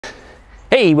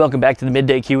Hey, welcome back to the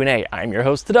Midday Q&A. I'm your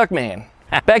host, the Duckman.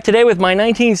 Back today with my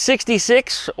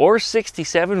 1966 or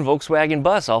 67 Volkswagen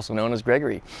bus, also known as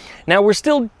Gregory. Now, we're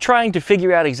still trying to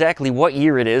figure out exactly what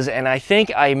year it is, and I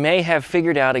think I may have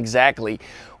figured out exactly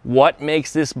what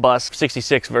makes this bus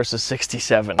 66 versus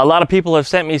 67. A lot of people have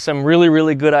sent me some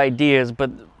really good ideas,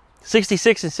 but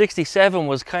 66 and 67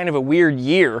 was kind of a weird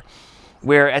year,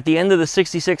 where at the end of the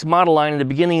 66 model line and the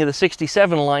beginning of the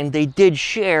 67 line, they did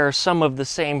share some of the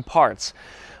same parts.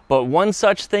 But one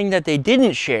such thing that they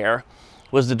didn't share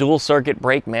was the dual circuit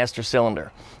brake master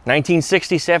cylinder.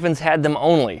 1967s had them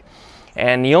only.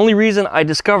 And the only reason I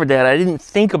discovered that, I didn't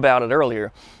think about it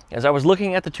earlier, as I was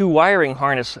looking at the two wiring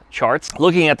harness charts,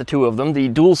 looking at the two of them, the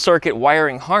dual circuit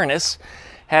wiring harness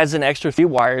has an extra 3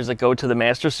 wires that go to the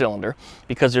master cylinder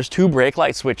because there's 2 brake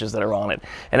light switches that are on it.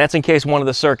 And that's in case one of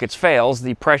the circuits fails,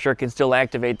 the pressure can still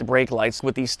activate the brake lights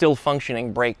with the still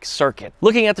functioning brake circuit.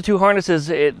 Looking at the 2 harnesses,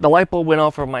 the light bulb went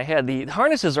off over my head. The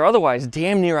harnesses are otherwise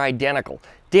damn near identical.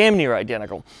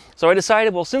 So I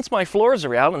decided, well, since my floors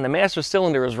are out and the master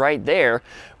cylinder is right there,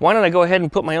 why don't I go ahead and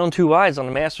put my own 2 eyes on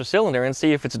the master cylinder and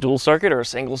see if it's a dual circuit or a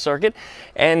single circuit,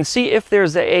 and see if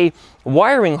there's a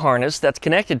wiring harness that's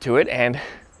connected to it and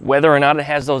whether or not it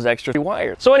has those extra 3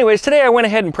 wires. So anyways, today I went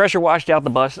ahead and pressure washed out the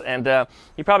bus, and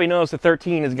you probably noticed the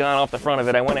 13 has gone off the front of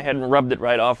it. I went ahead and rubbed it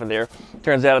right off of there.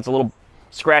 Turns out it's a little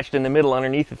scratched in the middle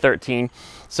underneath the 13,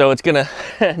 so it's gonna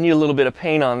need a little bit of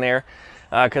paint on there,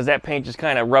 because that paint just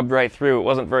kind of rubbed right through. It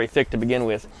wasn't very thick to begin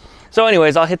with. So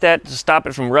anyways, I'll hit that to stop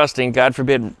it from rusting. God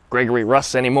forbid Gregory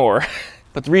rusts anymore.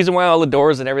 But the reason why all the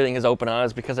doors and everything is open on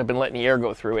is because I've been letting the air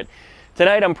go through it.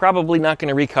 Tonight, I'm probably not going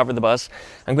to recover the bus.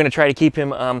 I'm going to try to keep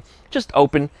him just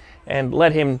open and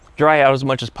let him dry out as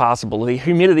much as possible. The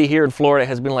humidity here in Florida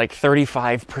has been like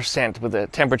 35% with a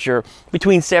temperature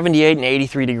between 78 and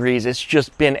 83 degrees. It's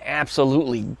just been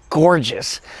absolutely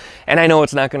gorgeous. And I know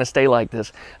it's not going to stay like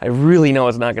this. I really know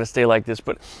it's not going to stay like this,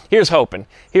 but here's hoping.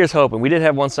 Here's hoping. We did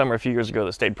have one summer a few years ago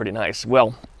that stayed pretty nice.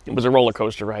 Well, it was a roller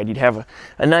coaster ride. You'd have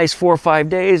a nice 4 or 5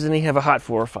 days, and you'd have a hot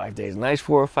 4 or 5 days. A nice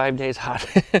 4 or 5 days hot.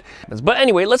 But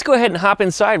anyway, let's go ahead and hop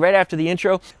inside right after the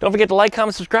intro. Don't forget to like,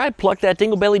 comment, subscribe. Pluck that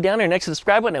dingle belly down there next to the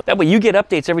subscribe button. That way you get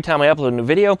updates every time I upload a new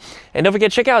video. And don't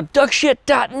forget to check out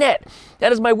duckshit.net.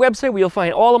 That is my website where you'll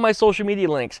find all of my social media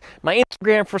links. My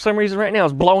Instagram, for some reason right now,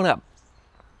 is blowing up.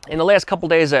 In the last couple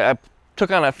days, I took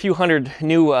on a few hundred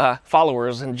new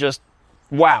followers, and just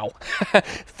wow.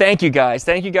 Thank you guys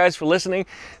for listening.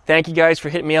 Thank you guys for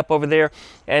hitting me up over there,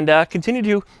 and continue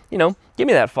to, you know, give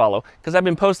me that follow, because I've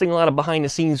been posting a lot of behind the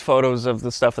scenes photos of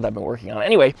the stuff that I've been working on.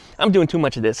 Anyway, I'm doing too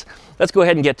much of this. Let's go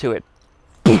ahead and get to it.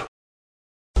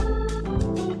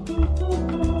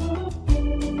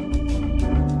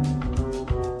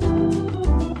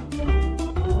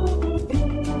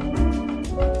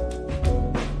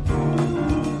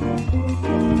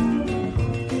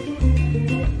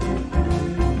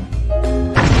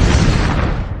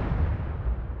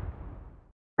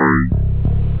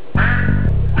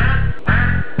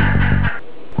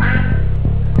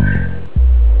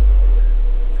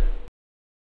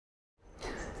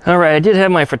 All right, I did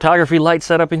have my photography light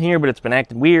set up in here, but it's been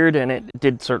acting weird, and it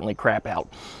did certainly crap out.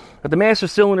 But the master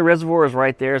cylinder reservoir is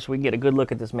right there, so we can get a good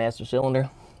look at this master cylinder.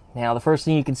 Now, the first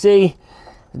thing you can see,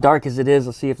 dark as it is,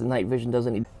 let's see if the night vision does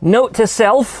any. Note to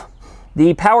self,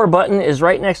 the power button is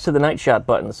right next to the night shot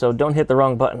button, so don't hit the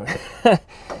wrong button.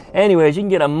 Anyways, you can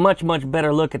get a much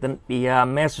better look at the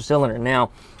master cylinder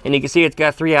now, and you can see it's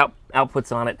got 3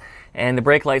 outputs on it, and the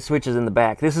brake light switch is in the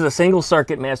back. This is a single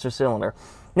circuit master cylinder.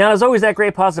 Now, there's always that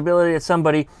great possibility that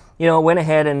somebody, you know, went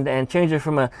ahead and changed it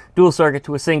from a dual circuit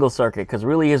to a single circuit, because it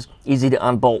really is easy to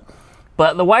unbolt.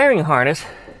 But the wiring harness,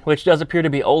 which does appear to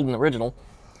be old and original,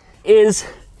 is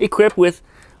equipped with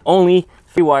only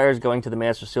 3 wires going to the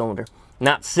master cylinder,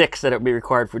 not 6 that would be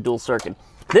required for dual circuit.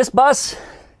 This bus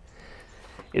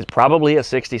is probably a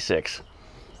 66.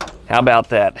 How about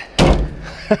that?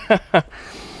 I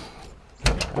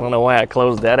don't know why I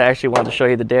closed that. I actually wanted to show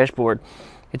you the dashboard.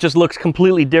 It just looks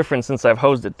completely different since I've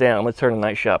hosed it down. Let's turn the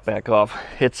night shot back off.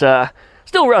 It's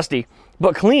still rusty,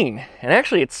 but clean. And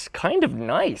actually, it's kind of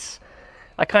nice.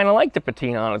 I kind of like the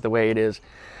patina on it the way it is.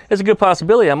 There's a good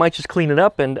possibility I might just clean it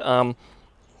up and,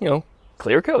 you know,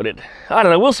 clear coat it. I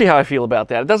don't know. We'll see how I feel about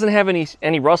that. It doesn't have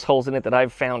any rust holes in it that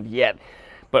I've found yet.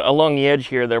 But along the edge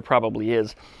here, there probably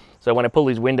is. So when I pull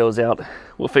these windows out,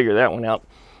 we'll figure that one out.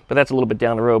 But that's a little bit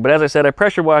down the road. But as I said, I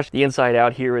pressure washed the inside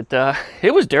out here.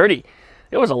 It was dirty.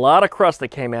 There was a lot of crust that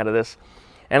came out of this,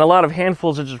 and a lot of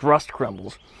handfuls of just rust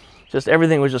crumbles. Just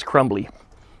everything was just crumbly.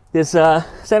 This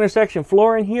center section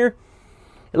floor in here,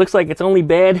 it looks like it's only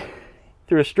bad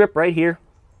through a strip right here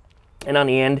and on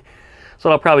the end. So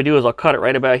what I'll probably do is I'll cut it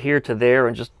right about here to there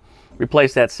and just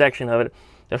replace that section of it.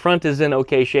 The front is in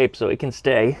okay shape, so it can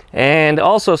stay. And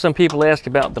also some people asked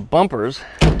about the bumpers.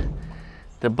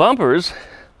 The bumpers,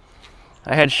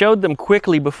 I had showed them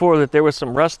quickly before that there was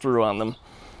some rust through on them.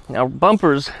 Now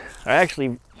bumpers are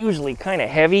actually usually kind of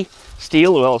heavy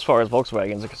steel. Well, as far as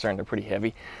Volkswagens are concerned, they're pretty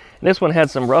heavy. And this one had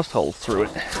some rust holes through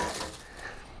it.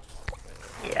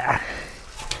 Yeah.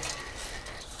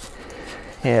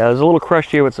 Yeah, there's a little crushed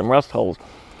here with some rust holes.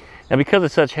 Now because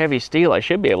it's such heavy steel, I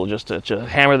should be able just to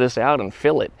hammer this out and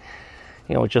fill it,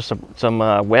 you know, with just some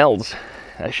welds.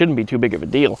 That shouldn't be too big of a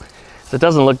deal. So it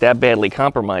doesn't look that badly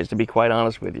compromised, to be quite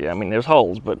honest with you. I mean, there's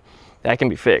holes, but that can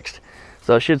be fixed.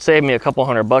 So it should save me a couple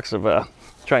 $100 of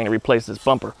trying to replace this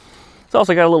bumper. It's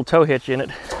also got a little tow hitch in it.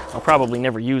 I'll probably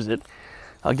never use it.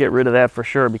 I'll get rid of that for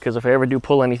sure, because if I ever do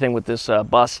pull anything with this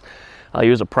bus, I'll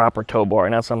use a proper tow bar,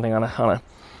 not something on a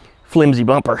flimsy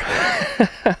bumper.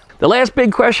 The last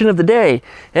big question of the day.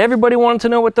 Everybody wanted to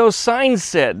know what those signs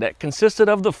said that consisted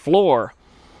of the floor.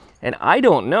 And I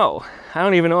don't know. I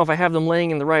don't even know if I have them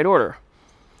laying in the right order.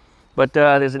 But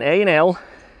there's an A and L,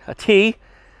 a T,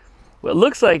 what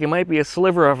looks like it might be a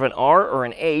sliver of an R or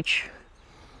an H,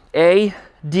 A,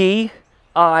 D,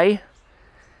 I,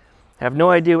 have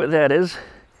no idea what that is,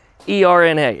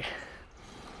 E-R-N-A.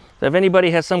 So if anybody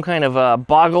has some kind of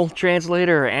boggle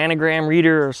translator or anagram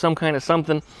reader or some kind of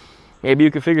something, maybe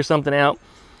you could figure something out,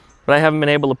 but I haven't been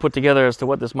able to put together as to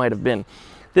what this might have been.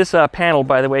 This panel,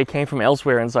 by the way, came from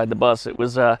elsewhere inside the bus. It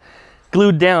was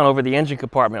glued down over the engine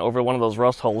compartment, over one of those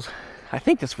rust holes. I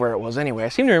think that's where it was anyway. I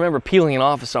seem to remember peeling it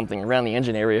off of something around the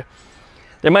engine area.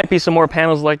 There might be some more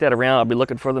panels like that around. I'll be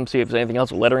looking for them, see if there's anything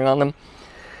else with lettering on them.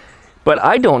 But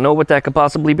I don't know what that could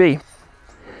possibly be.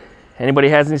 Anybody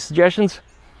has any suggestions?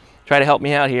 Try to help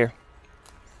me out here.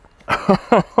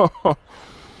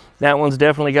 That one's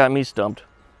definitely got me stumped.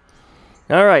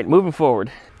 All right, moving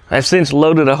forward. I've since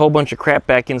loaded a whole bunch of crap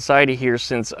back inside of here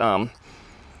since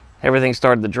everything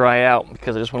started to dry out,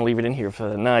 because I just want to leave it in here for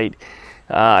the night.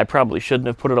 I probably shouldn't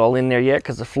have put it all in there yet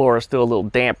because the floor is still a little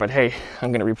damp, but hey,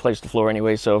 I'm going to replace the floor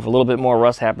anyway, so if a little bit more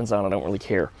rust happens on it, I don't really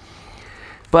care.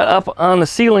 But up on the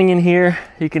ceiling in here,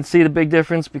 you can see the big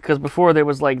difference, because before there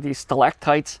was like these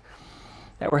stalactites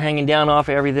that were hanging down off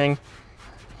everything.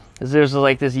 There's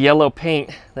like this yellow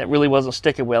paint that really wasn't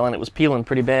sticking well, and it was peeling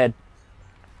pretty bad.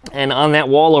 And on that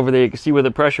wall over there, you can see where the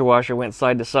pressure washer went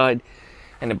side to side,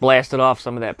 and it blasted off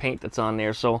some of that paint that's on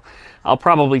there. So I'll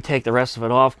probably take the rest of it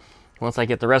off once I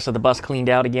get the rest of the bus cleaned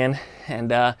out again,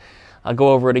 and I'll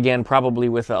go over it again probably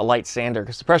with a light sander,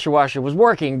 because the pressure washer was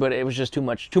working, but it was just too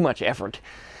much effort.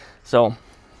 So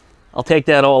I'll take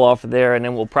that all off of there, and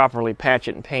then we'll properly patch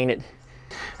it and paint it.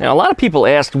 Now, a lot of people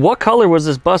asked, what color was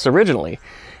this bus originally?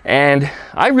 And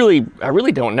I really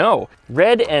don't know.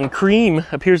 Red and cream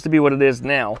appears to be what it is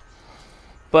now.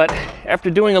 But after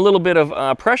doing a little bit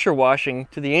of pressure washing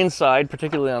to the inside,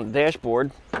 particularly on the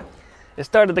dashboard, it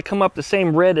started to come up the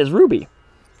same red as ruby.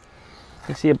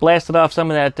 You see it blasted off some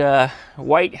of that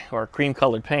white or cream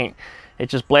colored paint. It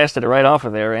just blasted it right off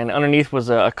of there, and underneath was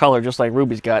a color just like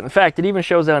ruby's got. In fact, it even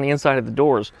shows that on the inside of the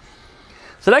doors.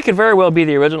 So that could very well be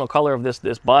the original color of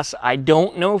this bus. I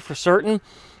don't know for certain.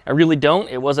 I really don't.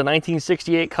 It was a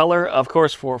 1968 color, of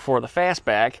course, for the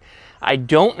fastback. I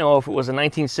don't know if it was a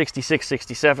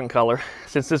 1966-67 color,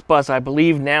 since this bus I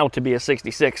believe now to be a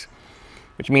 66,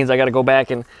 which means I got to go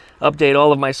back and update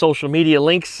all of my social media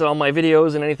links, all my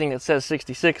videos, and anything that says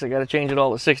 66. I got to change it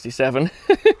all to 67.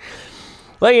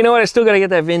 Well, you know what? I still got to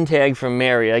get that VIN tag from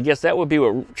Mary. I guess that would be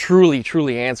what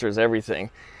truly answers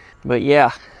everything. But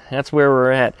yeah, that's where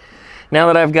we're at. Now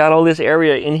that I've got all this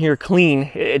area in here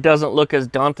clean, it doesn't look as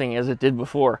daunting as it did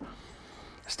before.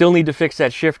 Still need to fix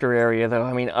that shifter area though.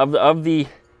 I mean, of the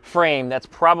frame, that's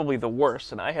probably the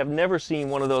worst. And I have never seen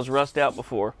one of those rust out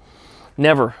before.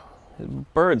 Never.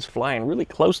 Birds flying really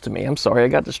close to me. I'm sorry, I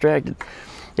got distracted.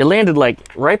 It landed like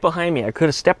right behind me. I could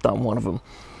have stepped on one of them.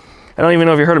 I don't even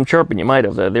know if you heard them chirping. You might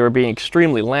have. They were being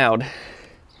extremely loud.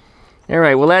 All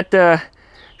right, well that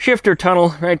shifter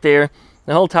tunnel right there,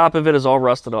 the whole top of it is all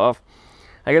rusted off.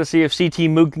 I gotta see if CT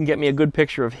Moog can get me a good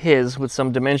picture of his with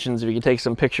some dimensions, if you can take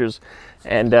some pictures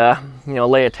and you know,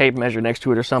 lay a tape measure next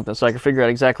to it or something, so I can figure out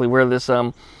exactly where this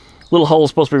little hole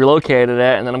is supposed to be located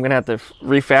at, and then I'm gonna have to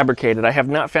refabricate it. I have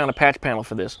not found a patch panel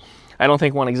for this. I don't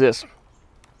think one exists.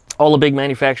 All the big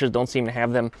manufacturers don't seem to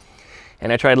have them,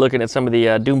 and I tried looking at some of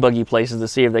the dune buggy places to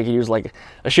see if they could use like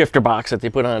a shifter box that they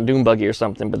put on a dune buggy or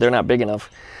something, but they're not big enough.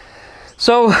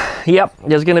 So yep,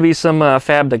 there's gonna be some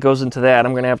fab that goes into that.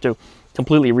 I'm gonna have to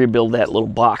completely rebuild that little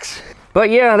box. But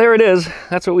yeah, there it is.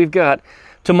 That's what we've got.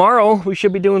 Tomorrow we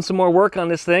should be doing some more work on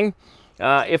this thing.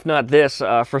 If not this,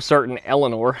 for certain,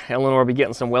 Eleanor. Eleanor will be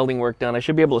getting some welding work done. I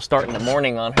should be able to start in the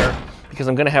morning on her because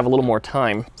I'm going to have a little more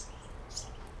time.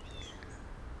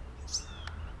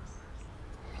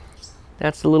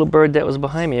 That's the little bird that was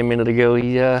behind me a minute ago.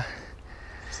 He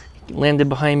landed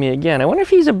behind me again. I wonder if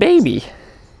he's a baby.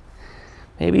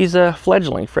 Maybe he's a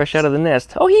fledgling, fresh out of the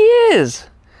nest. Oh, he is!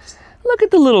 Look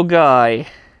at the little guy.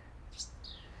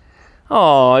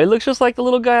 Oh, he looks just like the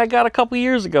little guy I got a couple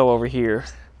years ago over here.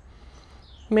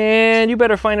 Man, you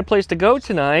better find a place to go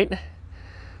tonight.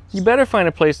 You better find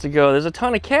a place to go. There's a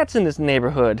ton of cats in this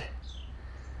neighborhood.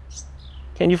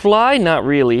 Can you fly? Not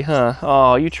really, huh?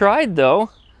 Oh, you tried,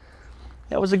 though.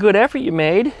 That was a good effort you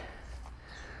made.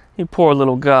 You poor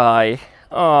little guy.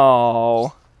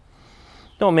 Oh.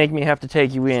 Don't make me have to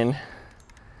take you in.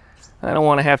 I don't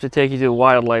want to have to take you to the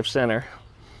wildlife center.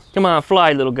 Come on,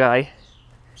 fly, little guy.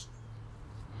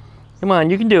 Come on,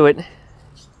 you can do it.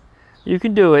 You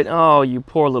can do it. Oh, you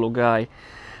poor little guy.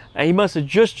 He must have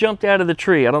just jumped out of the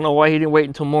tree. I don't know why he didn't wait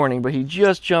until morning, but he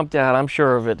just jumped out. I'm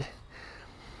sure of it.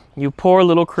 You poor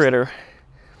little critter.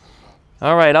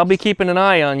 All right, I'll be keeping an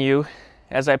eye on you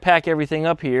as I pack everything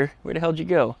up here. Where the hell'd you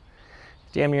go?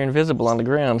 Damn, you're invisible on the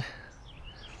ground.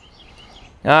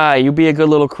 Ah, you be a good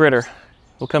little critter.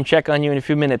 We'll come check on you in a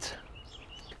few minutes.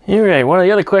 All right, one of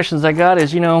the other questions I got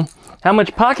is, you know, how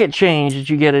much pocket change did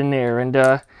you get in there? And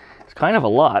it's kind of a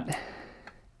lot.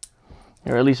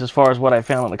 Or at least as far as what I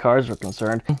found on the cards are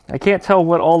concerned. I can't tell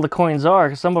what all the coins are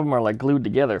because some of them are like glued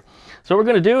together. So what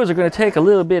we're going to do is we're going to take a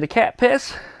little bit of cat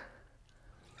piss,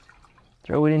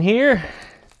 throw it in here,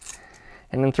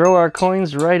 and then throw our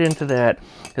coins right into that.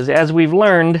 Because as we've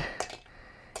learned,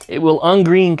 it will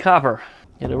ungreen copper.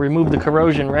 It'll remove the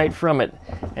corrosion right from it,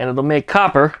 and it'll make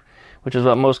copper, which is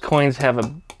what most coins have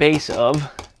a base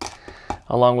of,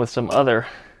 along with some other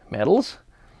metals.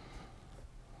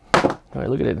 Oh,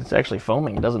 look at it, it's actually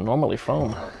foaming. It doesn't normally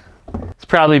foam. It's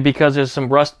probably because there's some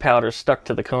rust powder stuck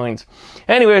to the coins.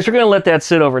 Anyways, we're going to let that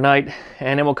sit overnight,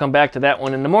 and then we'll come back to that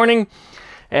one in the morning,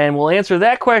 and we'll answer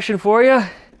that question for you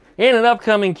in an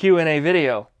upcoming Q&A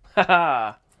video.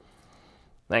 Haha!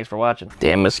 Thanks for watching.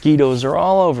 Damn mosquitoes are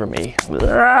all over me.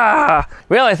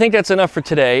 Well, I think that's enough for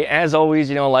today. As always,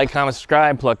 you know, like, comment,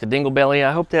 subscribe, pluck the dingle belly.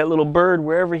 I hope that little bird,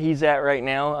 wherever he's at right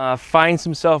now, finds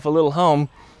himself a little home.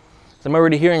 So I'm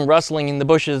already hearing rustling in the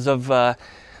bushes of the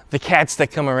cats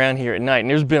that come around here at night. And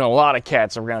there's been a lot of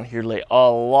cats around here lately. A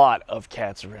lot of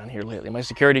cats around here lately. My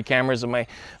security cameras and my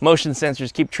motion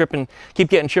sensors keep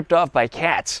getting tripped off by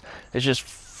cats. There's just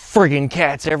friggin'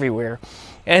 cats everywhere.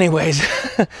 Anyways,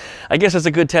 I guess it's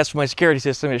a good test for my security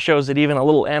system. It shows that even a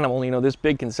little animal, you know, this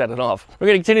big can set it off. We're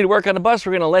going to continue to work on the bus.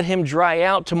 We're going to let him dry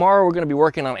out. Tomorrow we're going to be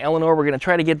working on Eleanor. We're going to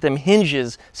try to get them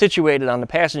hinges situated on the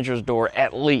passenger's door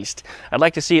at least. I'd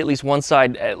like to see at least one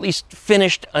side at least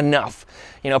finished enough.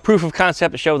 You know, proof of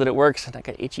concept to show that it works. And I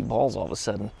got itchy balls all of a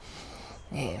sudden.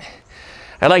 Man.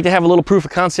 I'd like to have a little proof of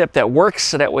concept that works,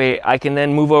 so that way I can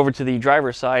then move over to the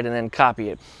driver's side and then copy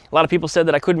it. A lot of people said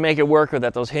that I couldn't make it work, or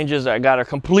that those hinges I got are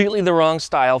completely the wrong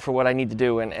style for what I need to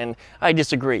do, and I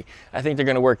disagree. I think they're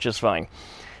going to work just fine.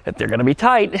 If they're going to be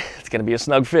tight, it's going to be a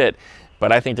snug fit,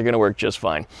 but I think they're going to work just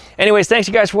fine. Anyways, thanks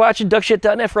you guys for watching.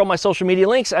 Duckshit.net for all my social media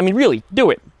links. I mean, really,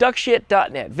 do it.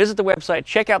 Duckshit.net. Visit the website.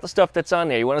 Check out the stuff that's on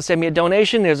there. You want to send me a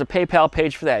donation? There's a PayPal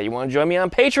page for that. You want to join me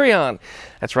on Patreon?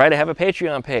 That's right, I have a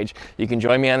Patreon page. You can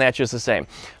join me on that just the same.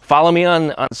 Follow me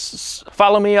up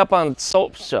on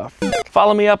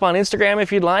Instagram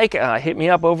if you'd like. Hit me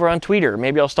up over on Twitter.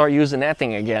 Maybe I'll start using that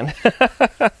thing again.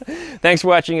 Thanks for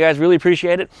watching, you guys. Really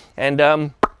appreciate it, and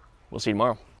we'll see you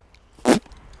tomorrow.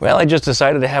 Well, I just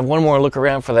decided to have one more look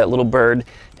around for that little bird,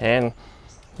 and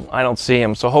I don't see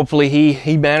him. So hopefully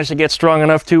he managed to get strong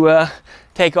enough to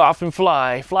take off and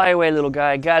fly. Fly away, little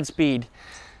guy. Godspeed.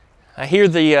 I hear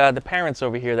the parents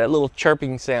over here, that little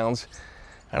chirping sounds.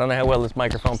 I don't know how well this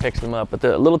microphone picks them up, but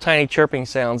the little tiny chirping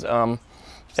sounds. In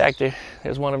fact,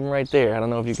 there's one of them right there. I don't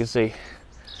know if you can see.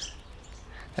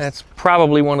 That's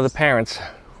probably one of the parents.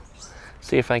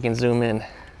 See if I can zoom in.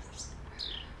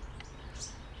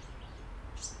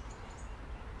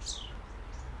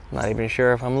 Not even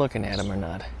sure if I'm looking at him or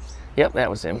not. Yep, that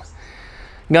was him.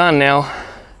 Gone now.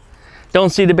 Don't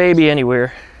see the baby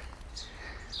anywhere.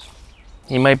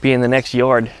 He might be in the next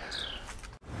yard.